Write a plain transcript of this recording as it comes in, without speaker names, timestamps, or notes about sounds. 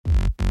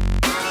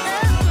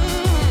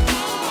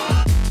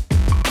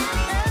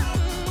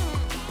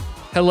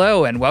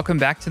Hello, and welcome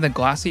back to the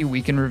Glossy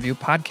Week in Review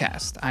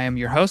podcast. I am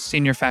your host,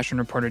 senior fashion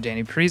reporter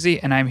Danny Parisi,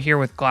 and I'm here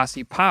with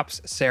Glossy Pop's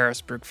Sara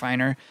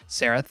Spruch-Feiner.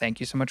 Sara, thank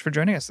you so much for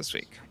joining us this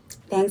week.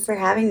 Thanks for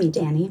having me,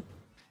 Danny.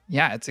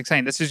 Yeah, it's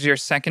exciting. This is your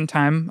second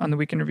time on the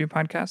Week in Review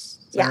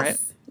podcast? Is that right?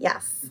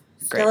 Yes.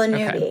 Great. Still a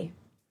newbie. Okay.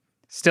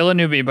 Still a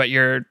newbie, but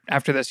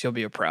after this, you'll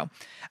be a pro.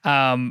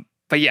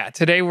 But yeah,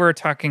 today we're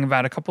talking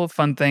about a couple of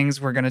fun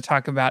things. We're going to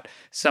talk about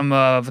some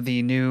of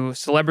the new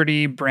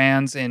celebrity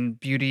brands in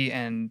beauty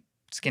and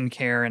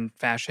skincare and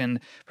fashion.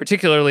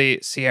 Particularly,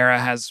 Ciara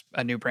has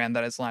a new brand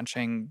that is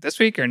launching this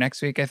week or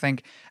next week, I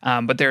think.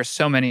 But there are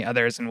so many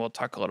others, and we'll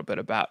talk a little bit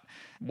about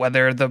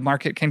whether the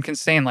market can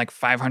sustain like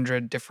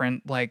 500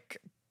 different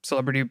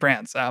celebrity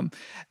brands.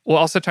 We'll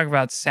also talk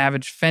about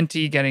Savage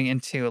Fenty getting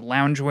into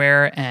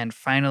loungewear, and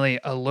finally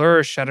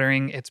Allure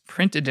shuttering its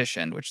print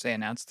edition, which they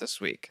announced this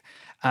week.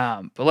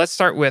 But let's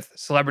start with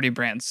celebrity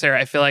brands.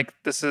 Sara, I feel like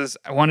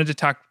I wanted to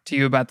talk to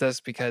you about this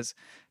because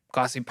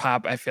Glossy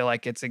Pop, I feel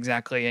like it's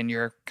exactly in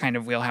your kind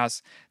of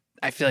wheelhouse.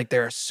 I feel like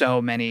there are so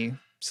many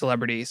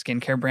celebrity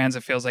skincare brands.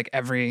 It feels like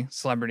every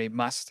celebrity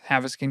must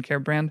have a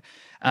skincare brand.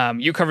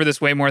 You cover this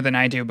way more than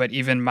I do, but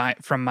even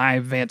from my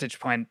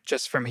vantage point,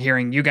 just from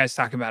hearing you guys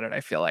talk about it,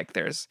 I feel like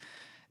there's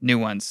new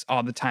ones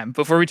all the time.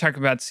 Before we talk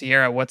about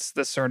Ciara, what's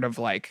the sort of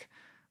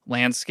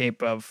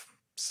landscape of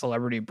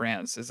celebrity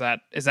brands? Is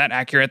that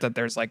accurate that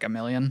there's like a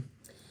million?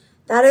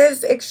 That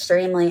is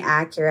extremely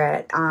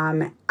accurate.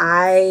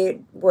 I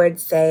would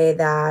say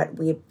that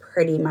we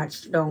pretty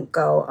much don't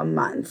go a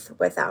month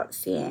without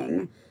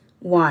seeing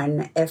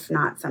one, if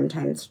not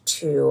sometimes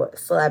two,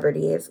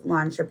 celebrities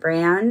launch a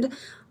brand.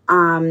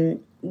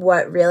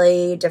 What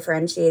really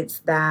differentiates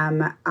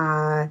them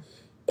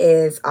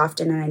is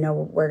often, and I know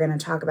we're going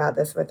to talk about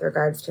this with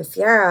regards to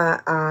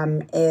Ciara,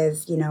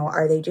 is,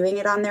 are they doing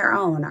it on their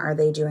own? Are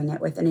they doing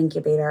it with an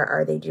incubator?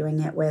 Are they doing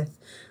it with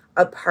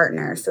a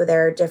partner? So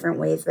there are different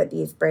ways that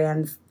these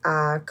brands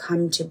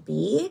come to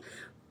be.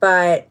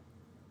 But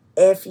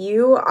if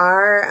you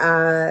are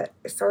a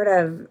sort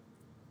of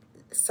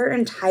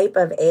certain type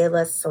of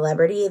A-list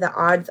celebrity, the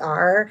odds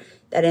are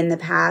that in the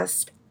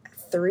past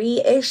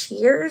 3-ish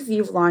years,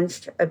 you've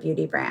launched a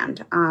beauty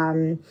brand.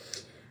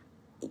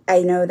 I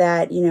know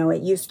that,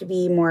 it used to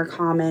be more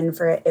common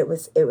for it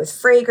was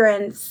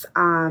fragrance.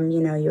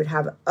 You would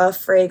have a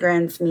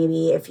fragrance,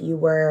 maybe if you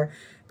were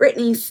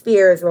Britney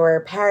Spears or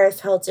Paris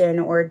Hilton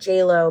or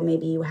J-Lo,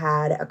 maybe you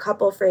had a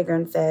couple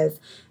fragrances,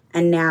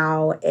 and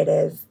now it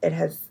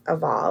has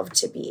evolved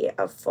to be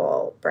a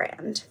full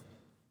brand.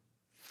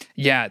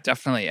 Yeah,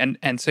 definitely.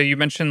 And so you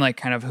mentioned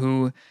kind of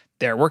who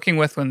they're working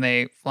with when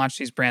they launch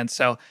these brands.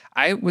 So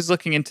I was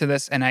looking into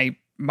this, and I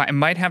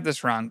might have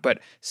this wrong, but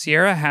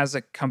Ciara has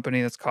a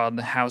company that's called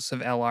the House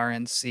of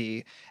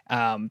LR&C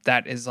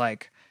that is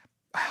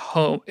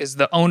is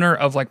the owner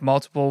of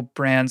multiple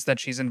brands that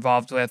she's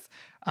involved with.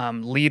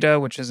 Lita,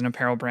 which is an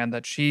apparel brand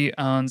that she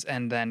owns,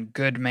 and then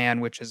Good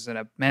Man, which is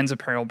a men's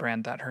apparel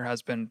brand that her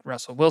husband,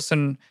 Russell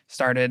Wilson,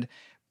 started.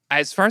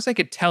 As far as I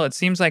could tell, it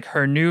seems like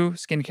her new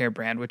skincare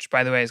brand, which,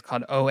 by the way, is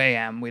called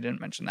OAM. We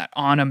didn't mention that.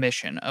 On a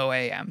Mission,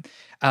 OAM.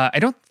 I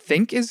don't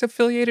think is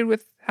affiliated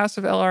with House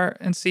of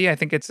LR&C. I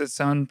think it's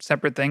its own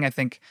separate thing. I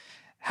think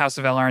House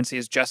of LR&C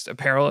is just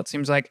apparel, it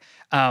seems like.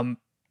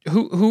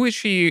 Who is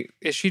she?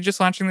 Is she just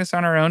launching this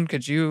on her own?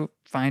 Could you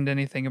find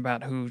anything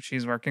about who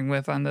she's working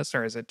with on this,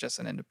 or is it just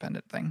an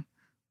independent thing?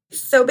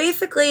 So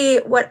basically,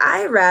 what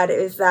I read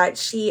is that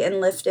she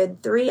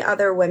enlisted 3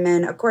 other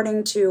women,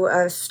 according to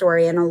a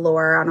story in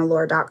Allure on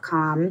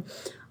allure.com.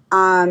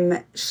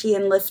 She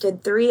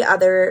enlisted 3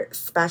 other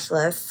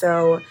specialists.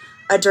 So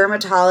a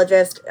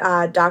dermatologist,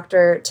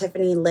 Dr.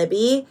 Tiffany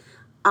Libby,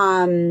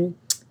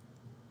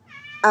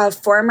 a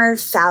former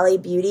Sally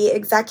Beauty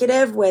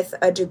executive with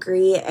a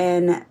degree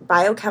in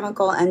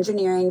biochemical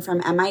engineering from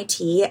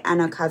MIT,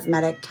 and a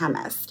cosmetic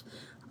chemist.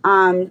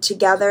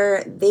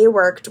 Together, they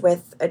worked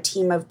with a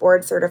team of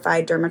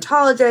board-certified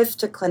dermatologists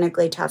to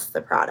clinically test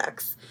the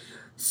products.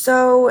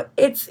 So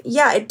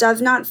it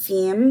does not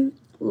seem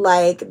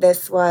like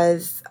this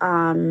was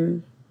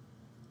part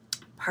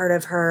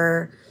of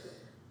her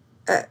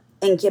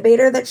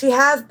incubator that she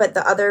has, but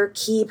the other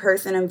key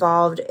person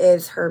involved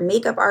is her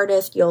makeup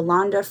artist,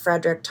 Yolanda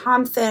Frederick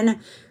Thompson,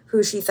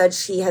 who she said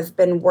she has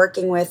been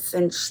working with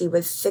since she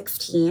was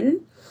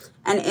 16.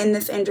 And in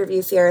this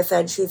interview, Ciara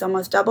said, "She's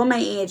almost double my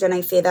age, and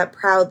I say that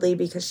proudly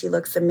because she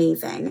looks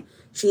amazing.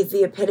 She's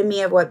the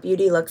epitome of what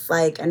beauty looks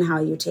like and how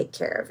you take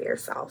care of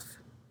yourself."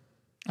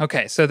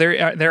 Okay, so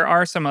there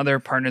are some other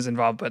partners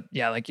involved, but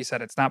yeah, like you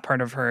said, it's not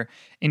part of her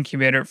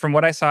incubator. From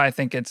what I saw, I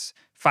think it's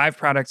 5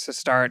 products to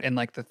start in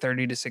the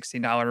 $30 to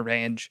 $60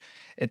 range.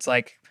 It's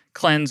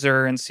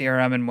cleanser and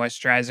serum and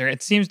moisturizer.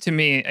 It seems to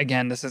me,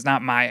 again, this is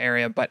not my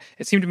area, but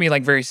it seemed to me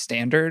very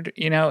standard.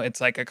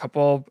 It's a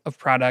couple of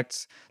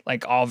products,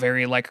 all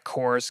very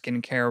core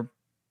skincare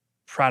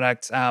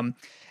products.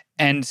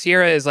 And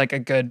Ciara is a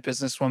good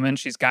businesswoman.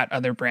 She's got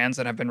other brands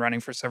that have been running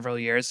for several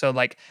years. So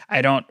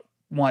I don't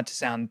want to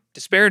sound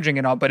disparaging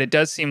at all, but it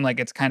does seem like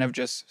it's kind of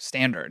just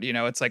standard.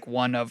 It's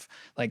one of,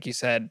 like you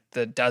said,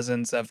 the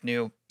dozens of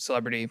new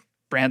celebrity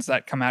brands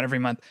that come out every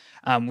month.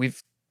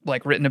 We've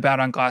like written about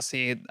on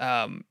Glossy.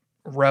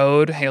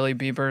 Rhode, Hailey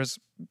Bieber's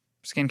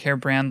skincare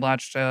brand,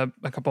 launched a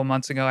couple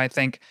months ago, I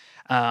think.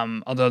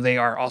 Although they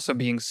are also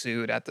being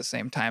sued at the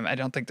same time. I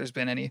don't think there's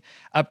been any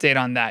update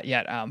on that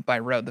yet by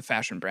Rhode, the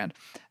fashion brand.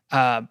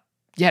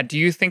 Do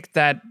you think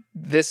that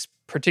this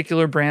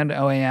particular brand,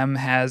 OAM,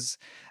 has...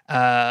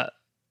 I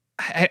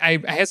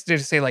hesitate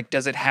to say, like,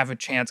 does it have a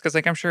chance? Because,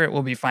 like, I'm sure it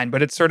will be fine.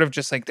 But it's sort of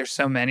just, like, there's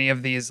so many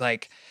of these,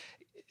 like...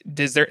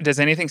 Does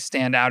anything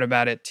stand out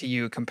about it to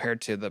you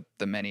compared to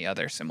the many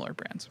other similar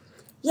brands?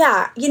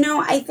 Yeah,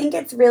 I think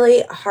it's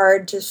really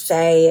hard to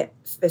say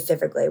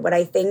specifically. What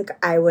I think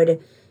I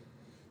would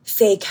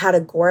say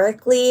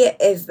categorically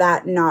is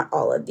that not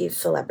all of these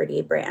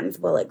celebrity brands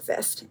will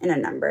exist in a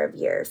number of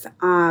years.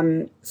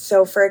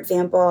 So, for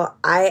example,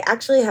 I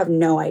actually have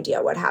no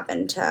idea what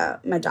happened to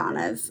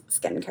Madonna's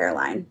skincare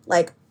line.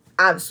 Like,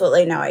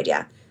 absolutely no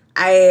idea.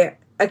 I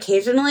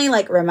occasionally,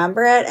 like,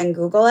 remember it and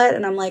Google it,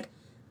 and I'm like,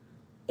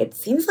 it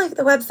seems like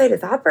the website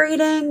is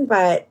operating,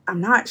 but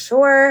I'm not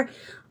sure.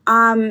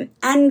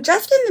 And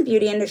just in the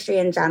beauty industry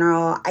in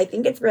general, I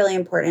think it's really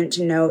important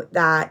to note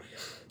that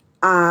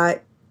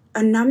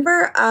a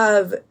number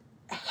of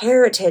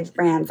heritage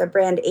brands, a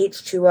brand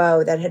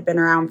H2O that had been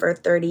around for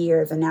 30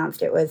 years,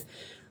 announced it was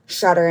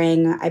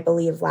shuttering, I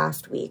believe,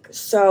 last week.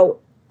 So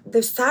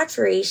the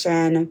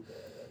saturation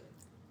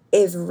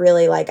is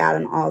really like at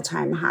an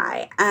all-time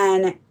high.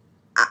 And,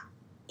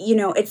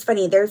 it's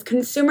funny. There's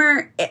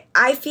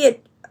I see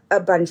it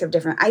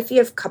I see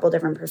a couple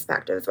different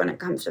perspectives when it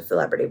comes to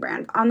celebrity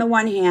brands. On the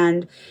one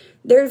hand,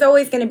 there's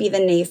always going to be the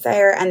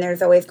naysayer, and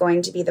there's always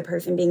going to be the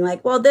person being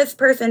like, well, this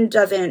person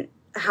doesn't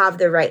have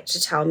the right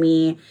to tell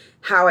me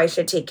how I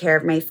should take care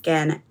of my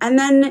skin. And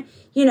then,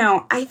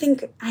 I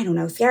think,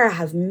 Ciara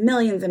has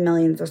millions and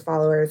millions of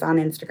followers on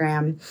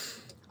Instagram.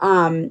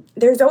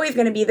 There's always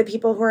going to be the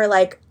people who are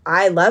like,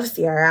 I love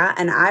Ciara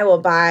and I will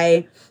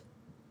buy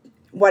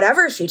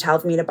whatever she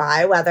tells me to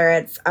buy, whether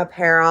it's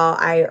apparel.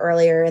 I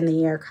earlier in the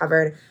year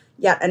covered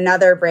yet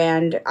another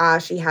brand.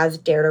 She has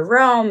Dare to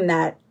Roam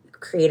that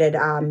created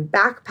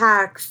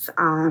backpacks.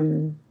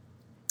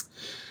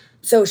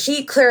 So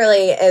she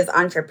clearly is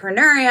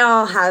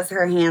entrepreneurial, has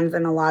her hands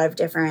in a lot of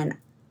different,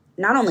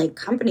 not only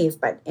companies,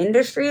 but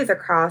industries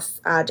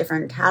across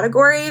different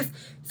categories.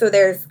 So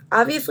there's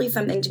obviously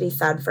something to be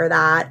said for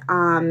that.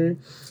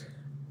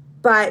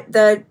 But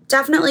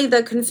definitely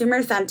the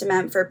consumer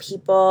sentiment for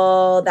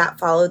people that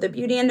follow the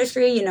beauty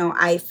industry,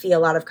 I see a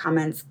lot of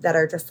comments that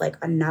are just like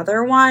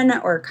another one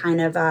or kind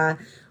of a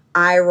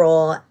eye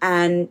roll.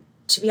 And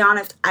to be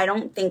honest, I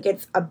don't think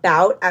it's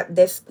about, at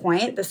this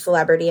point, the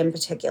celebrity in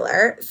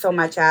particular, so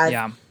much as,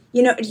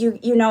 you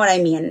know what I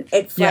mean?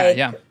 It's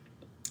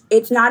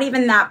it's not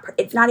even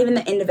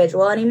the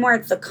individual anymore.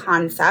 It's the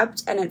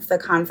concept. And it's the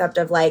concept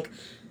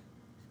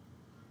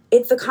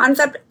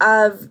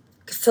of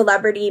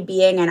celebrity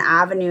being an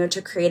avenue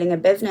to creating a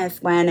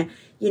business when,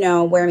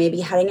 we're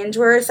maybe heading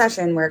into a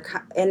recession, we're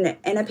in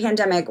a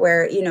pandemic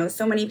where,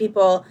 so many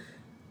people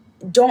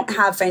don't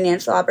have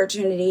financial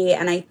opportunity.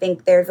 And I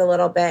think there's a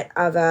little bit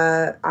of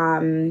a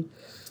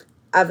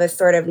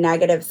sort of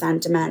negative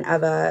sentiment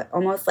of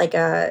almost like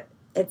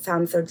it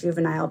sounds so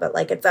juvenile, but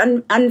like it's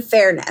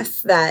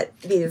unfairness that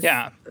these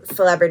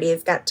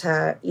celebrities get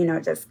to,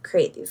 just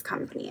create these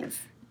companies.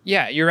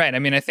 Yeah, you're right. I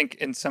mean, I think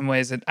in some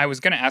ways, I was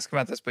going to ask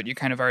about this, but you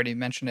kind of already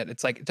mentioned it.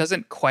 It's like, it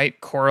doesn't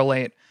quite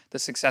correlate the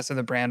success of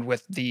the brand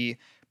with the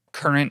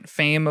current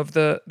fame of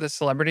the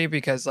celebrity,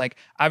 because like,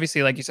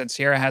 obviously, like you said,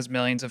 Ciara has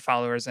millions of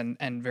followers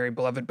and very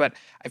beloved, but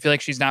I feel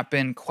like she's not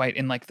been quite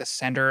in like the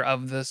center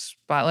of the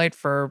spotlight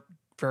for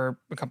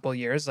a couple of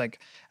years, like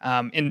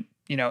in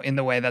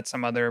the way that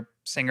some other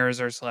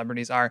singers or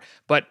celebrities are.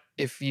 But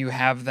if you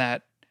have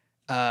that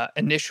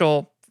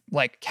initial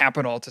like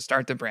capital to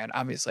start the brand,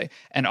 obviously,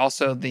 and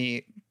also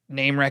the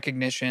name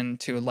recognition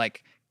to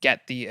like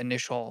get the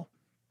initial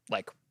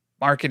like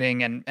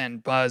marketing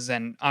and buzz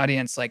and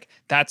audience, like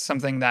that's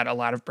something that a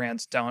lot of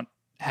brands don't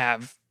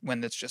have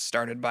when it's just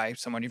started by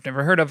someone you've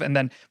never heard of. And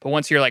then, but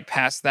once you're like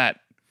past that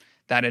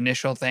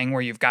initial thing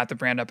where you've got the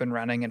brand up and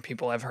running and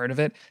people have heard of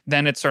it,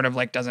 then it sort of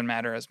like doesn't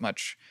matter as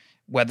much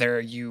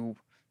whether you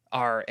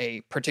are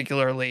a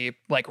particularly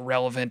like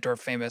relevant or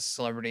famous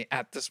celebrity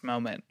at this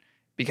moment,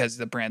 because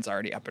the brand's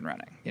already up and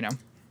running,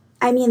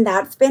 I mean,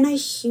 that's been a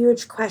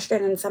huge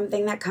question and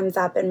something that comes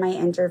up in my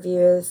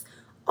interviews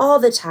all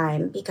the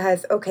time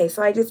because, okay,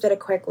 so I just did a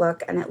quick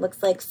look and it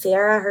looks like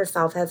Ciara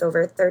herself has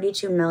over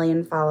 32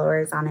 million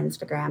followers on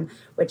Instagram,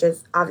 which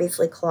is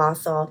obviously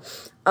colossal.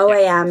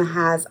 OAM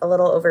has a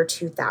little over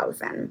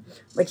 2,000,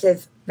 which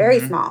is very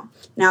small.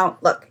 Now,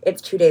 look,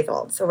 it's 2 days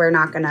old, so we're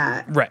not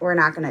gonna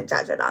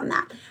judge it on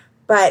that.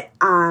 But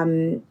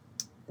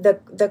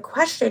the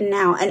question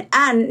now,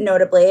 and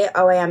notably,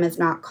 OAM is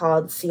not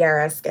called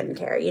Ciara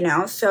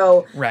Skincare,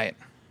 so right.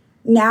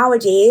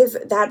 Nowadays,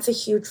 that's a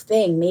huge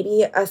thing.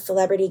 Maybe a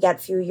celebrity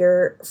gets you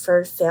your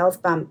first sales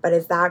bump, but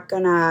is that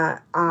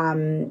gonna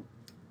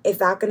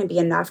be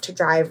enough to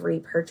drive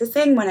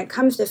repurchasing? When it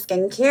comes to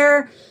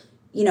skincare,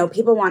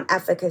 people want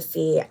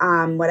efficacy.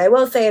 What I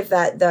will say is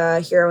that the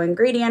hero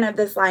ingredient of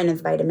this line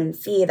is vitamin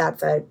C.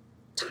 That's a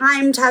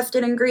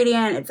time-tested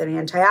ingredient. It's an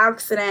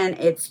antioxidant.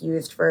 It's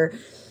used for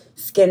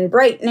skin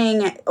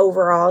brightening,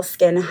 overall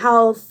skin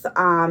health.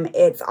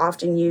 It's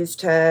often used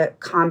to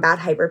combat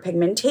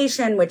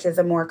hyperpigmentation, which is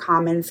a more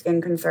common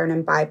skin concern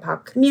in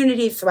BIPOC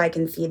communities. So I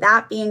can see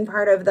that being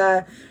part of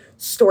the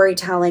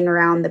storytelling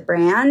around the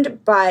brand.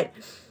 But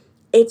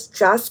it's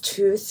just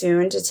too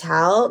soon to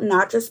tell,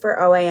 not just for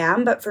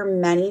OAM, but for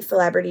many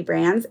celebrity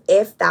brands,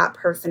 if that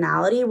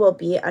personality will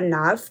be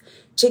enough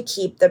to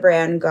keep the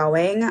brand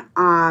going.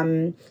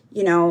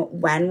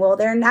 When will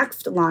their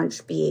next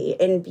launch be?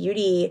 In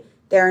beauty,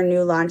 there are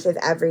new launches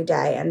every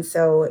day. And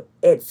so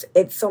it's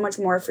so much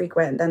more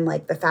frequent than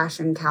like the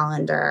fashion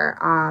calendar,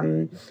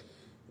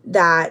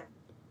 that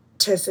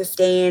to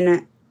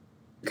sustain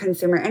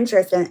consumer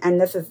interest,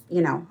 and this is,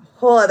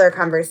 whole other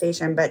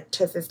conversation, but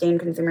to sustain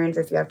consumer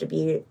interest, you have to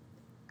be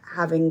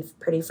having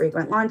pretty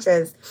frequent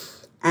launches.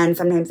 And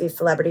sometimes these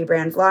celebrity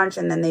brands launch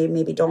and then they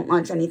maybe don't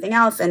launch anything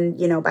else. And,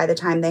 by the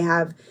time they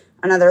have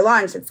another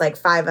launch, it's like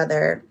 5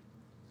 other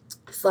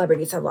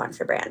celebrities have launched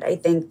a brand. I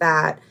think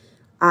that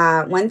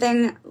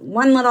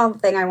one little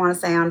thing I want to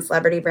say on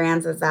celebrity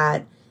brands is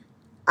that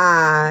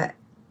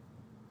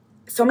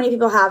so many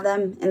people have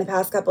them. In the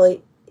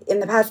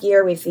past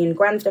year, we've seen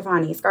Gwen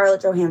Stefani,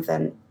 Scarlett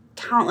Johansson,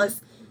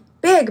 countless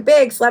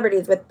big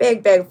celebrities with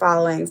big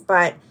followings,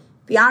 but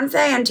Beyonce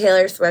and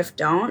Taylor Swift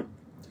don't.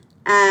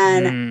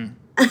 And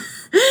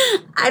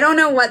I don't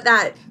know what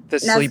that... The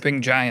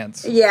sleeping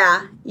giants.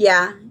 Yeah.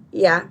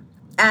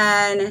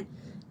 And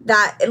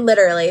that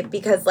literally,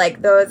 because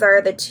like those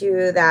are the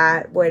two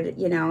that would,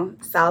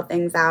 sell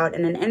things out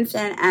in an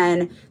instant.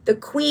 And the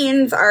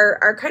queens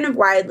are kind of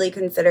widely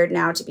considered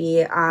now to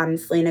be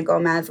Selena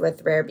Gomez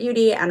with Rare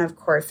Beauty and of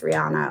course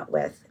Rihanna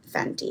with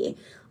Fenty.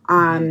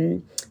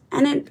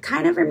 And it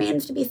kind of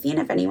remains to be seen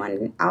if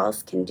anyone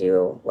else can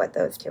do what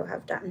those two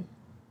have done.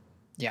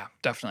 Yeah,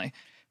 definitely.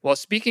 Well,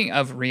 speaking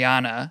of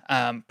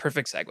Rihanna,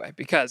 perfect segue,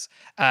 because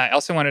I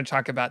also wanted to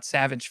talk about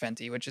Savage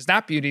Fenty, which is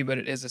not beauty, but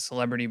it is a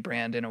celebrity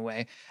brand in a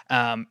way,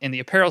 in the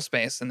apparel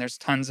space. And there's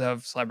tons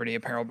of celebrity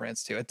apparel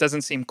brands too. It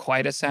doesn't seem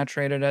quite as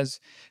saturated as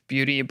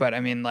beauty, but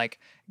I mean,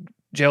 like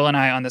Jill and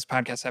I on this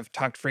podcast have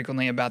talked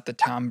frequently about the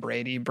Tom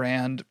Brady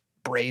brand,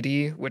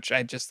 Brady, which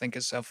I just think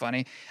is so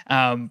funny.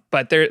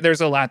 But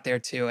there's a lot there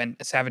too. And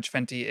Savage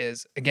Fenty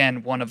is,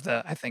 again, one of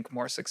the, I think,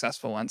 more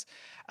successful ones.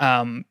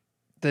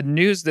 The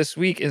news this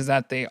week is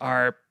that they've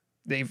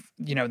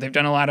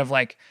done a lot of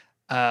like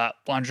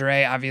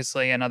lingerie,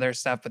 obviously, and other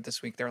stuff. But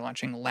this week they're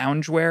launching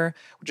loungewear,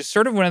 which is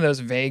sort of one of those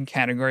vague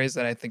categories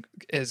that I think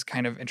is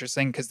kind of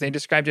interesting because they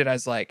described it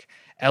as like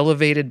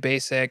elevated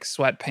basics,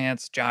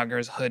 sweatpants,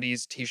 joggers,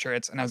 hoodies,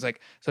 t-shirts. And I was like,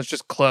 so it's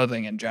just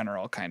clothing in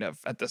general, kind of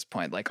at this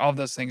point. Like all of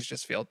those things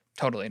just feel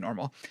totally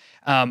normal.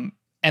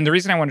 And the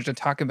reason I wanted to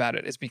talk about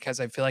it is because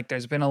I feel like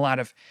there's been a lot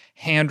of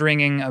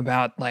hand-wringing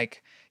about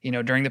like,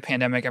 during the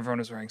pandemic, everyone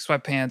was wearing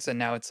sweatpants and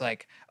now it's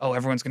like, oh,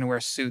 everyone's going to wear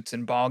suits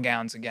and ball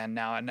gowns again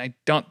now. And I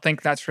don't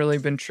think that's really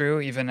been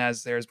true. Even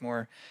as there's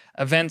more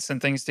events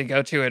and things to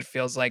go to, it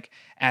feels like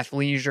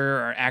athleisure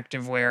or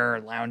activewear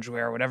or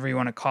loungewear, whatever you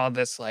want to call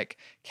this like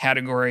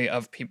category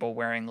of people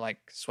wearing like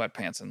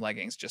sweatpants and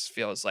leggings just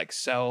feels like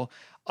so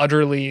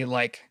utterly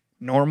like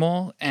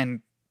normal and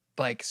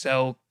like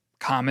so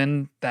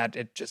common that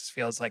it just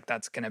feels like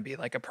that's going to be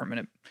like a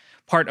permanent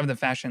part of the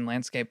fashion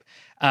landscape.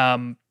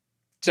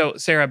 So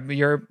Sara,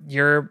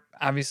 your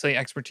obviously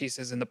expertise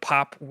is in the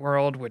pop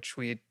world, which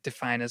we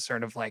define as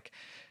sort of like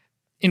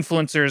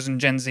influencers and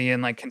Gen Z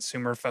and like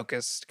consumer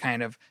focused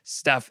kind of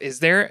stuff. Is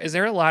there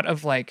a lot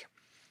of like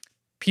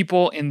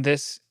people in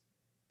this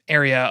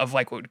area of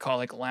like what we'd call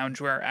like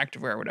loungewear,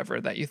 activewear, or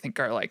whatever that you think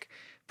are like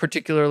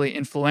particularly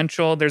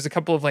influential? There's a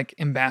couple of like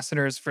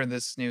ambassadors for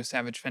this new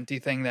Savage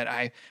Fenty thing that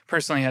I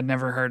personally had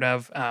never heard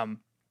of. I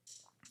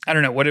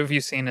don't know. What have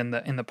you seen in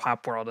the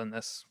pop world in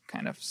this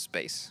kind of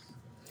space?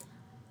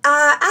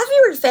 As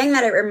you were saying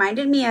that, it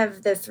reminded me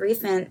of this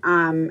recent,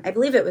 I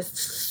believe it was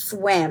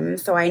swim.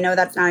 So I know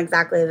that's not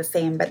exactly the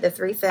same, but this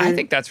recent... I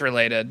think that's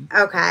related.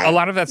 Okay. A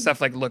lot of that stuff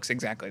like looks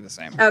exactly the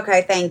same.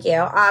 Okay, thank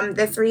you.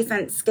 This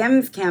recent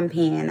Skims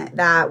campaign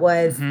that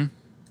was,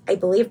 I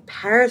believe,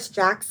 Paris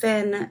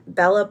Jackson,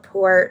 Bella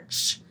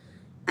Poarch,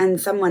 and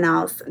someone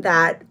else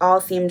that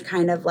all seemed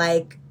kind of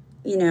like,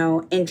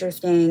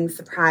 interesting,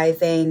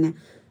 surprising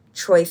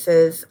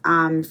choices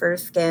for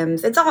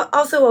Skims. It's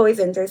also always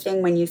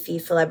interesting when you see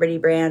celebrity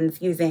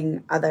brands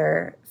using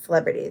other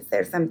celebrities.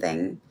 There's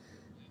something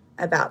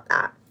about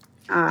that.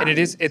 And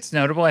it's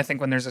notable, I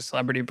think, when there's a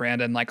celebrity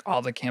brand and like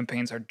all the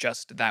campaigns are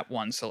just that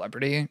one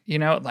celebrity,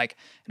 and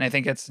I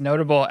think it's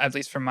notable, at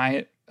least from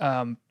my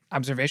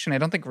observation. I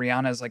don't think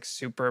Rihanna is like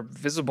super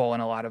visible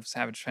in a lot of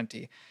Savage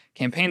Fenty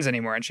campaigns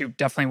anymore. And she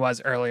definitely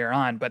was earlier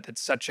on, but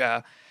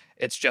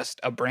it's just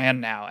a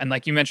brand now. And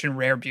like you mentioned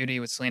Rare Beauty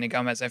with Selena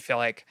Gomez, I feel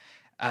like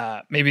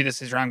maybe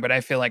this is wrong, but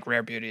I feel like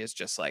Rare Beauty is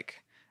just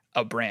like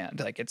a brand.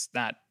 Like it's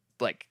not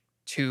like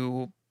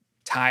too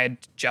tied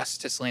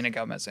just to Selena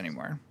Gomez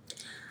anymore.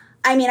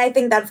 I mean, I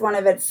think that's one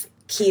of its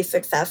key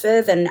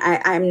successes, and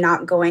I'm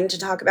not going to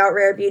talk about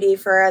Rare Beauty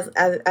for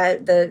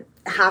the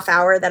half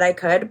hour that I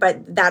could,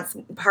 but that's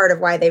part of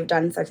why they've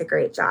done such a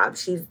great job.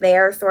 She's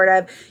there sort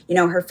of,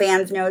 her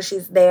fans know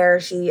she's there.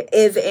 She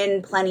is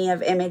in plenty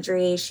of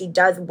imagery. She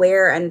does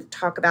wear and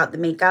talk about the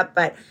makeup,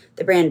 but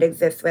the brand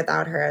exists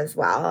without her as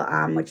well,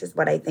 which is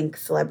what I think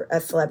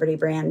a celebrity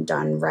brand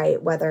done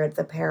right, whether it's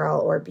apparel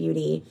or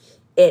beauty,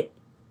 it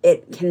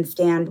can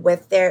stand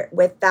with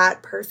that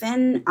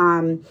person,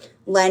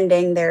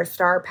 lending their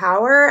star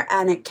power,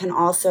 and it can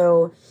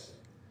also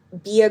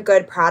be a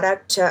good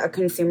product to a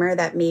consumer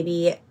that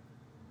maybe,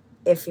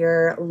 if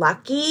you're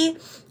lucky,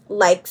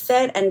 likes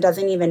it and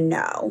doesn't even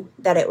know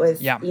that it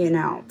was,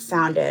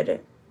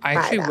 founded. I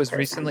actually was person.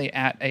 Recently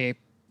at a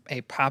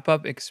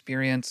pop-up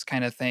experience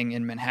kind of thing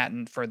in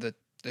Manhattan for the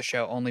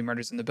show Only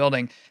Murders in the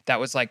Building that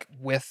was like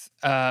with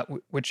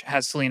which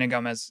has Selena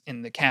Gomez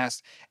in the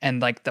cast,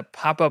 and like the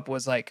pop-up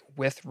was like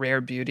with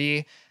Rare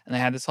Beauty, and they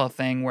had this whole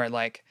thing where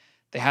like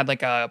they had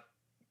like a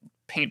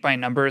paint by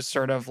numbers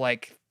sort of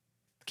like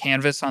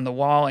canvas on the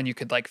wall, and you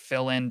could like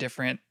fill in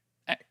different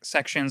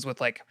sections with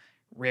like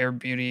Rare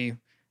Beauty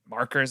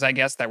markers, I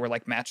guess, that were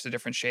like matched to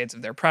different shades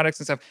of their products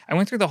and stuff. I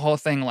went through the whole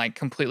thing like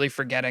completely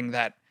forgetting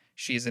that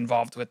she's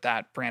involved with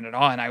that brand at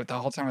all, and the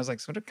whole time I was like,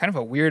 sort of kind of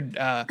a weird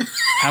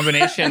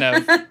combination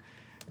of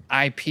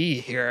IP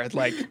here,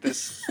 like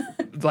this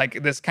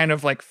kind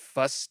of like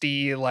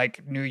fusty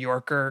like New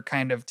Yorker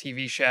kind of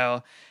TV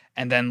show,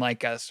 and then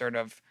like a sort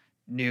of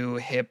new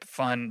hip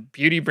fun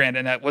beauty brand.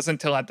 And it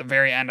wasn't until at the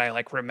very end I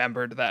like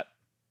remembered that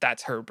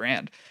that's her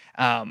brand.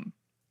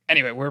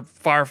 Anyway, we're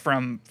far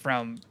from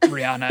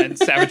Rihanna and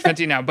Savage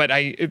Fenty now, but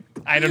I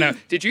don't know.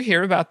 Did you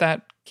hear about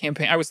that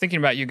campaign? I was thinking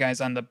about you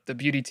guys on the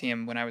beauty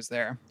team when I was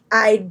there.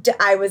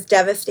 I was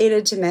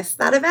devastated to miss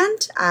that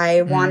event.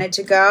 I wanted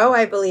to go.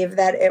 I believe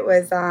that it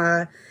was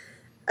a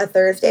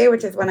Thursday,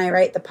 which is when I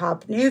write the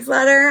pop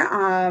newsletter.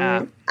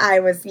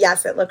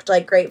 It looked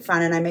like great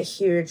fun, and I'm a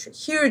huge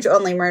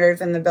Only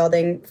Murders in the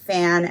Building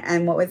fan.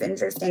 And what was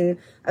interesting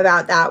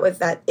about that was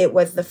that it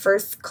was the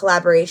first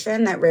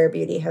collaboration that Rare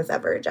Beauty has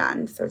ever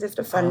done. So just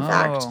a fun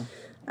fact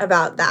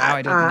about that. Wow,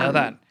 I didn't know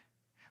that.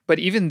 But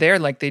even there,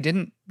 like they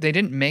didn't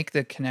make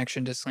the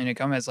connection to Selena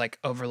Gomez like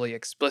overly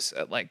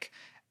explicit. Like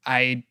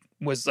I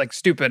was like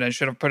stupid and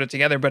should have put it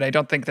together, but I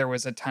don't think there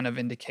was a ton of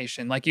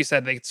indication. Like you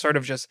said, they sort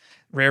of just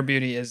Rare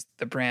Beauty is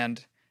the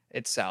brand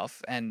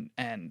itself, and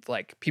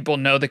like people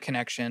know the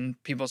connection.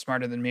 People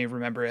smarter than me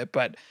remember it,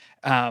 but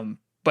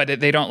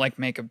they don't like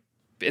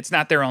it's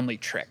not their only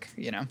trick,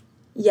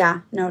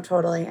 Yeah, no,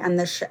 totally. And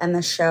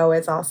the show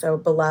is also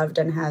beloved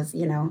and has,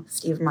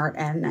 Steve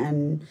Martin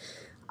and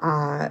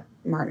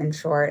Martin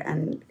Short,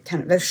 and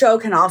kind of the show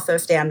can also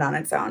stand on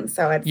its own.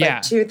 So it's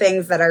like two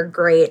things that are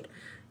great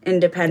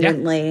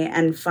independently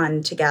and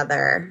fun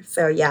together.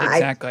 So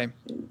exactly.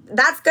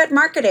 That's good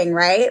marketing,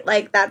 right?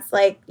 Like that's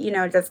like,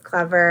 just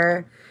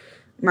clever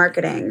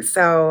marketing.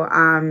 So,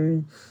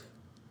 and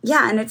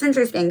it's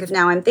interesting because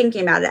now I'm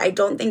thinking about it. I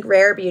don't think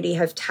Rare Beauty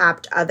has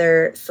tapped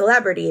other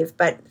celebrities,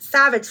 but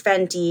Savage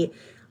Fenty,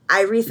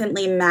 I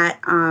recently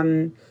met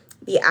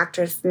the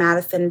actress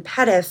Madison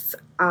Pettis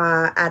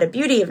at a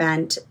beauty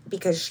event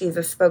because she's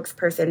a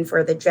spokesperson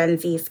for the Gen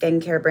Z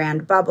skincare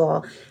brand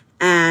Bubble.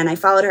 And I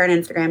followed her on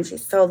Instagram.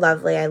 She's so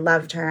lovely. I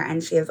loved her.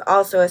 And she is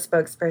also a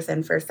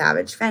spokesperson for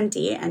Savage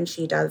Fenty. And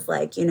she does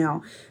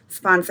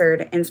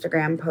sponsored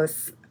Instagram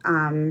posts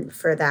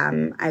for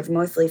them. I've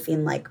mostly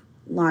seen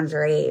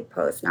lingerie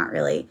posts, not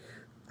really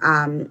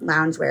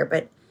loungewear.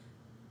 But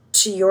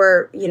to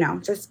your,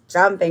 just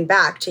jumping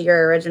back to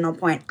your original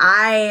point,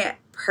 I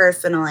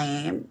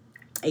personally,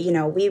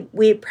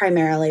 we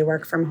primarily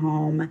work from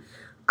home.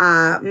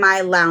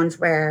 My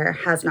loungewear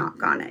has not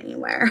gone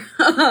anywhere.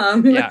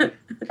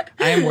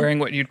 I am wearing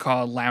what you'd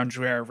call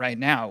loungewear right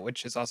now,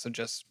 which is also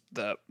just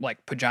the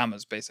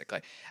pajamas, basically.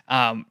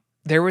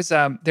 There's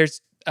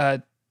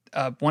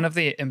one of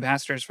the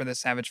ambassadors for the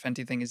Savage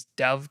Fenty thing is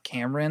Dove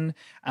Cameron.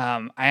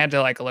 I had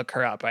to look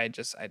her up. I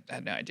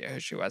had no idea who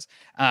she was.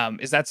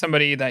 Is that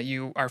somebody that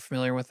you are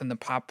familiar with in the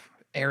pop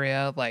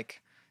area?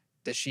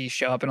 Does she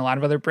show up in a lot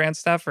of other brand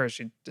stuff, or is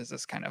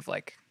this kind of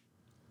the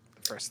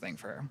first thing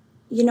for her?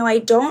 I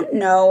don't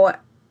know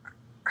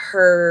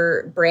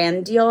her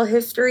brand deal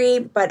history,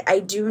 but I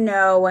do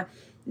know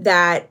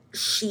that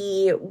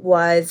she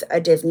was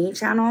a Disney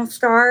Channel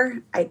star.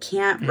 I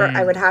can't,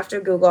 I would have to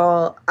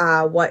Google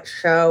what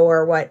show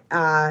or what,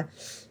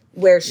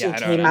 where she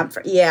came up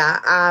from.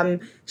 Yeah.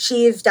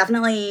 She's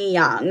definitely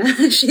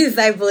young. She's,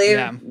 I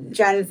believe,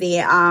 Gen Z.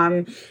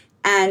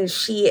 And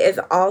she is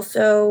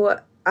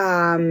also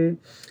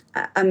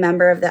a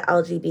member of the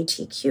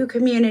LGBTQ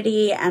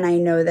community. And I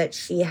know that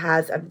she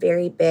has a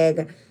very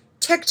big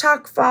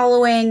TikTok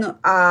following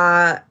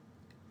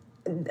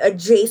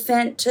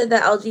adjacent to the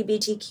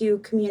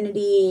LGBTQ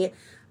community,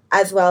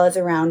 as well as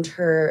around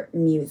her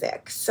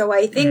music. So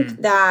I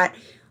think that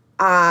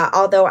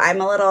Although I'm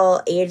a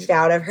little aged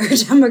out of her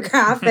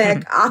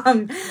demographic,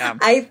 Yeah.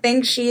 I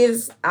think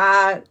she's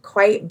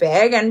quite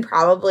big and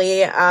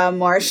probably a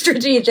more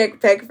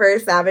strategic pick for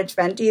Savage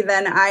Fenty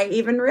than I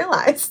even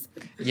realized.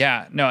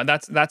 Yeah, no,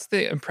 that's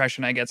the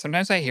impression I get.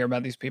 Sometimes I hear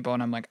about these people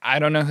and I'm like, I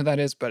don't know who that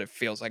is, but it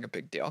feels like a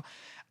big deal.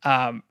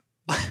 Um,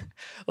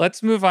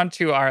 let's move on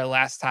to our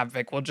last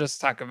topic. We'll just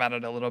talk about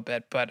it a little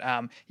bit, but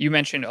you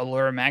mentioned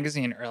Allure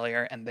magazine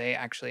earlier, and they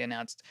actually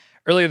announced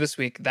earlier this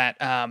week that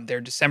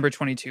their December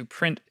 22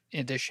 print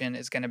edition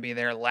is going to be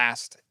their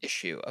last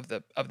issue of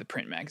the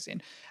print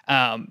magazine.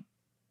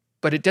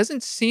 But it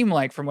doesn't seem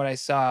like, from what I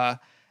saw,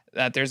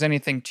 that there's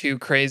anything too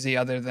crazy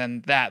other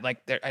than that.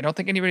 Like, I don't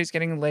think anybody's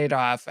getting laid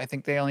off. I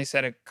think they only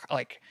said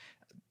like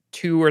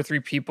 2 or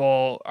 3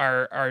 people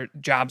are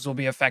jobs will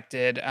be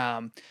affected.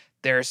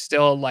 They're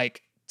still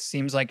like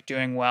seems like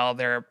doing well.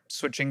 They're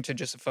switching to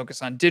just a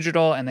focus on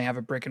digital, and they have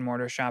a brick and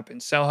mortar shop in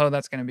Soho.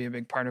 That's going to be a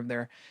big part of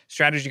their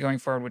strategy going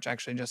forward, which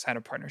actually just had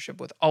a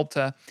partnership with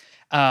Ulta.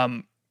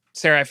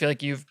 Sara, I feel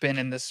like you've been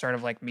in this sort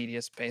of like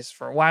media space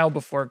for a while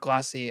before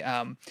Glossy.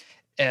 I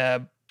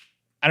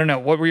don't know.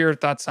 What were your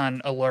thoughts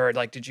on Allure?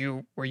 Like,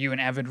 were you an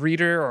avid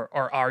reader,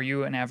 or are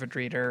you an avid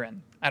reader?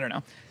 And I don't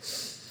know.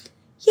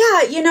 Yeah,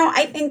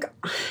 I think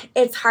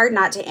it's hard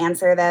not to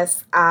answer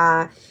this.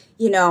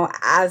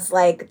 As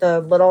like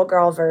the little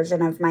girl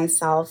version of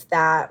myself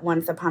that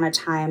once upon a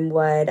time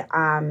would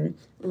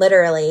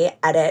literally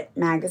edit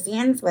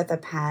magazines with a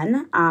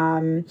pen.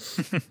 And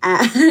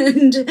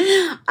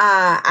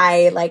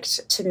I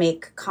liked to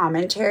make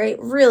commentary,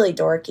 really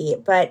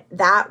dorky, but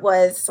that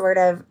was sort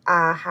of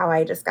how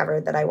I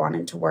discovered that I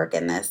wanted to work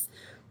in this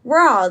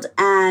world.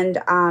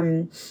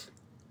 And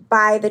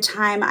by the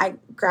time I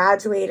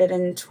graduated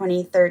in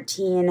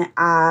 2013,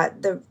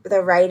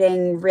 the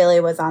writing really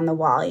was on the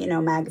wall.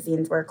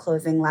 Magazines were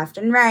closing left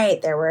and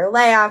right. There were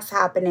layoffs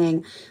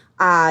happening.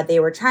 They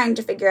were trying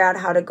to figure out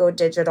how to go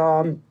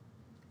digital.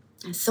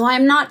 So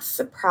I'm not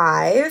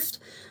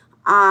surprised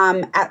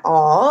at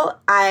all.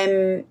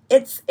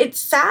 It's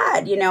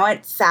sad,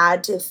 it's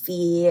sad to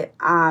see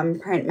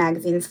print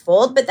magazines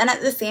fold. But then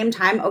at the same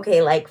time,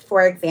 okay, like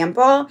for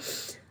example,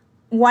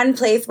 one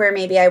place where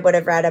maybe I would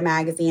have read a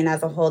magazine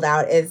as a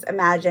holdout is,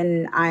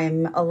 imagine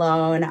I'm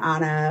alone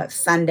on a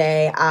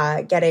Sunday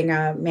getting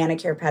a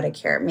manicure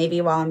pedicure. Maybe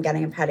while I'm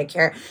getting a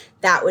pedicure,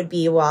 that would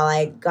be where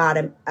I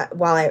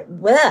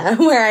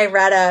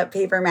read a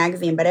paper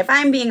magazine. But if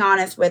I'm being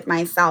honest with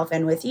myself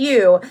and with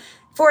you,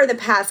 for the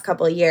past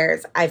couple of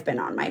years, I've been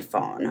on my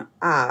phone.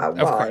 Of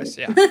course,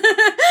 yeah.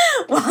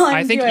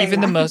 I think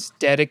even the most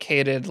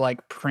dedicated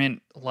like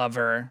print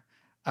lover,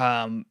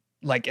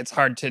 like it's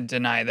hard to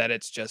deny that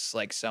it's just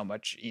like so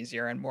much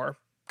easier and more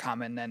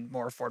common and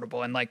more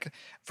affordable, and like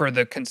for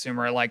the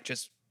consumer, like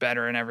just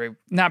better in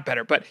not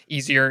better, but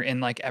easier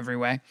in like every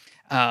way.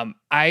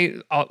 I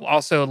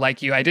also,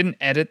 like you, I didn't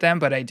edit them,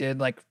 but I did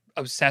like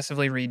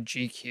obsessively read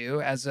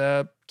GQ as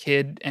a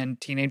kid and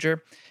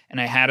teenager. And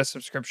I had a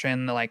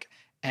subscription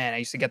and I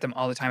used to get them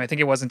all the time. I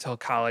think it wasn't until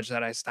college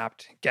that I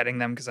stopped getting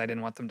them because I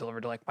didn't want them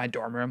delivered to like my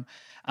dorm room.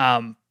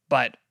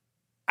 But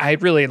I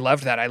really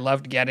loved that. I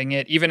loved getting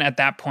it. Even at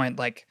that point,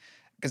 like,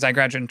 because I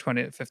graduated in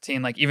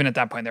 2015, like even at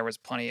that point, there was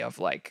plenty of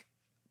like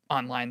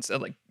online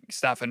like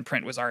stuff, and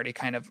print was already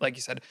kind of, like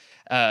you said,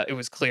 it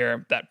was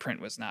clear that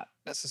print was not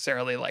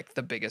necessarily like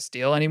the biggest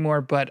deal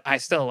anymore, but I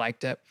still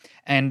liked it.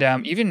 And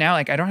even now,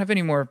 like I don't have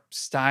any more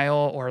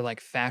style or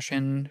like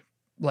fashion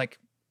like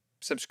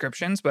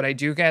subscriptions, but I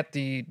do get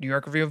the New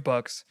York Review of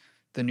Books,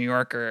 the New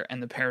Yorker,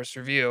 and the Paris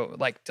Review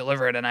like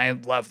delivered, and I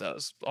love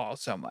those all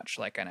so much.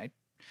 Like, and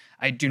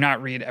I do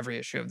not read every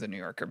issue of the New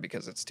Yorker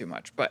because it's too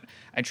much, but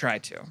I try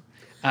to.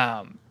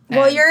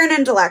 Well, you're an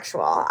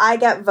intellectual. I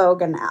get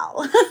Vogue and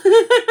Elle.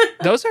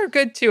 Those are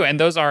good too, and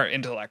those are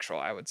intellectual,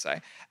 I would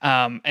say.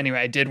 Anyway,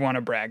 I did want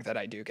to brag that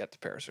I do get the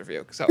Paris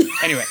Review. So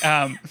anyway,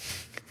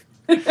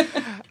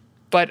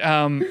 but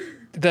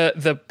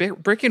the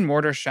brick and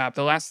mortar shop.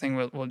 The last thing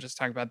we'll just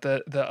talk about,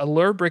 the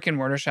Allure brick and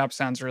mortar shop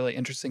sounds really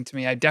interesting to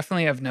me. I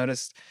definitely have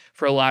noticed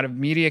for a lot of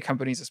media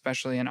companies,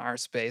 especially in our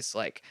space,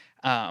 like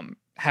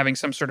having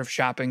some sort of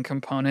shopping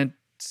component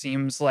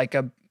seems like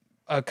a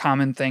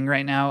common thing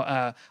right now.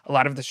 A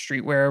lot of the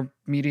streetwear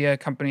media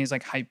companies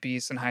like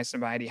Hypebeast and High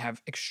Snobiety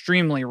have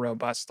extremely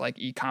robust like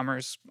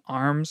e-commerce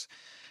arms.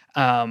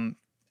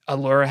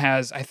 Allure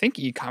has, I think,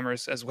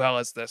 e-commerce as well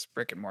as this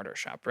brick and mortar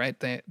shop, right?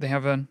 They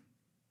have an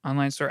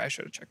online store. I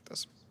should have checked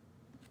this.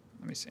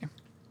 Let me see.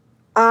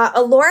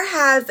 Allure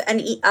has an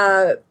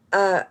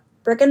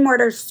brick and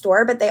mortar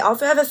store, but they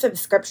also have a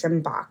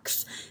subscription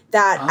box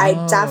that I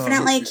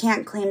definitely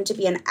can't claim to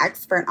be an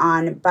expert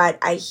on, but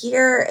I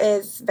hear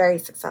is very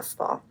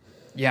successful.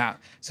 Yeah.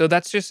 So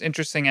that's just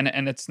interesting.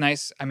 And it's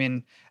nice. I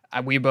mean,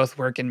 we both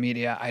work in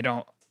media. I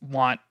don't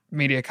want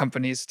media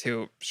companies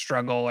to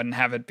struggle and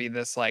have it be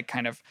this like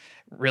kind of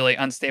really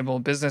unstable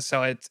business.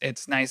 So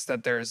it's nice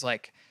that there's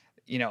like,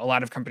 a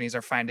lot of companies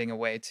are finding a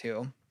way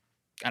to,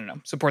 I don't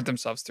know, support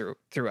themselves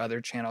through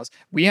other channels.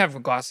 We have a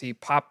Glossy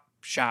Pop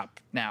shop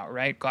now,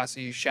 right?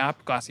 Glossy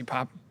shop, Glossy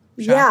Pop.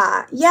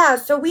 Yeah.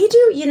 So we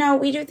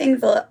do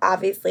things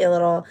obviously a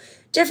little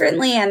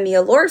differently. And the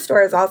Allure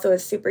store is also a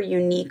super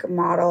unique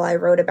model. I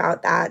wrote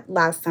about that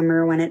last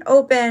summer when it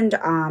opened.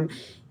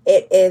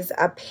 It is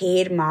a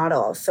paid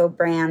model. So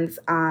brands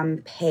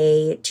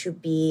pay to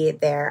be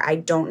there. I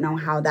don't know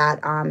how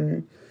that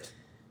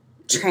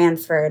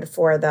transferred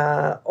for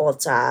the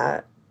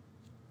Ulta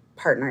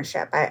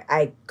partnership.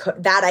 I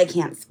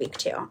can't speak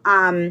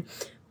to.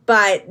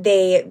 But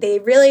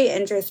they really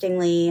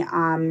interestingly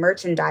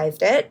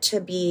merchandised it to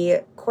be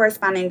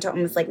corresponding to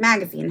almost like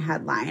magazine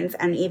headlines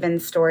and even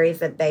stories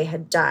that they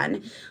had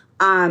done.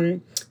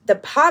 The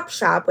Pop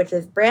Shop, which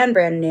is brand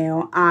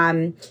new,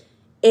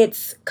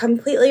 it's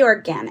completely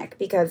organic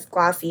because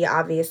Glossy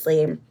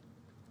obviously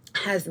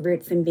has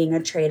roots in being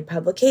a trade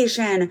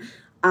publication.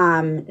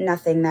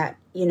 Nothing that,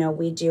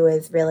 we do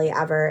is really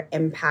ever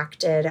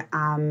impacted.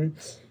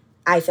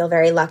 I feel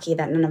very lucky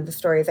that none of the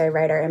stories I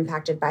write are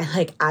impacted by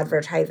like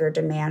advertiser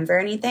demands or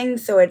anything.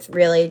 So it's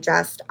really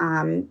just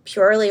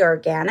purely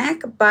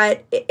organic,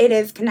 but it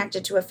is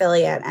connected to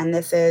affiliate. And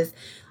this is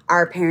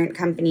our parent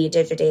company,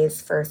 Digiday's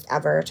first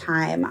ever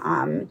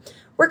time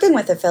working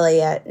with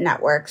affiliate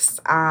networks.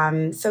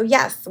 So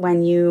yes,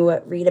 when you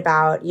read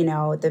about,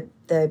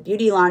 the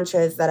beauty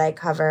launches that I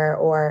cover,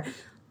 or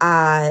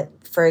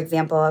for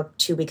example,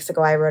 2 weeks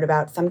ago, I wrote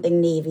about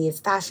Something Navy's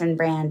fashion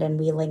brand, and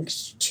we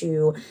linked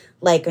to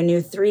like a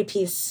new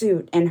 3-piece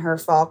suit in her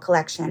fall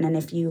collection. And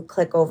if you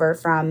click over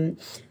from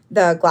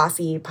the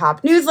Glossy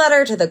Pop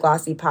newsletter to the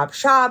Glossy Pop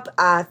shop,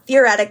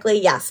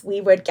 theoretically, yes, we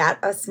would get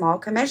a small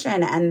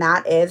commission. And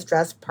that is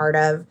just part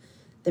of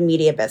the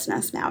media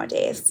business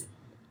nowadays.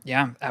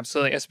 Yeah,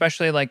 absolutely.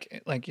 Especially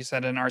like you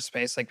said in our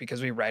space, like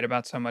because we write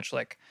about so much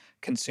like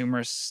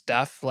consumer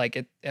stuff,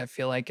 like I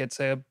feel like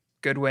it's a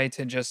good way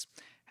to just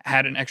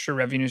add an extra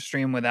revenue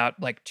stream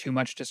without like too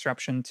much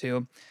disruption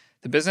to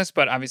the business.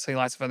 But obviously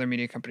lots of other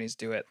media companies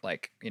do it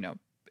like,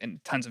 in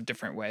tons of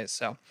different ways.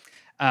 So,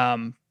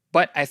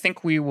 but I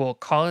think we will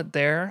call it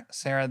there.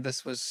 Sara,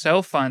 this was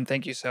so fun.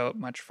 Thank you so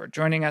much for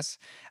joining us.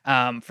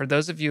 For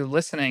those of you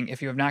listening,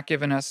 if you have not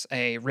given us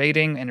a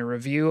rating and a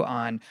review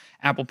on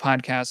Apple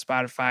Podcasts,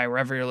 Spotify,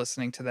 wherever you're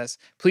listening to this,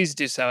 please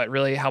do so. It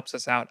really helps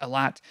us out a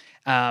lot.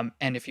 And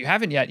if you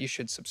haven't yet, you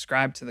should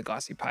subscribe to the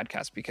Glossy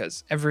Podcast,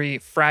 because every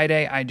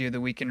Friday I do the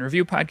Week in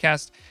Review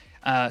podcast.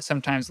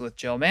 Sometimes with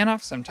Jill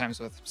Manoff, sometimes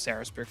with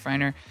Sara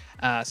Spruch-Feiner,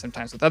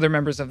 sometimes with other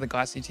members of the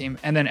Glossy team.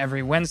 And then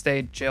every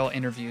Wednesday, Jill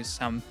interviews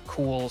some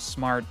cool,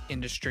 smart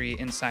industry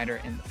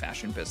insider in the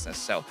fashion business.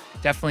 So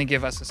definitely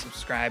give us a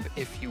subscribe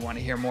if you want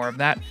to hear more of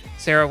that.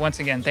 Sara, once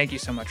again, thank you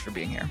so much for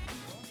being here.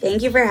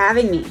 Thank you for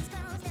having me.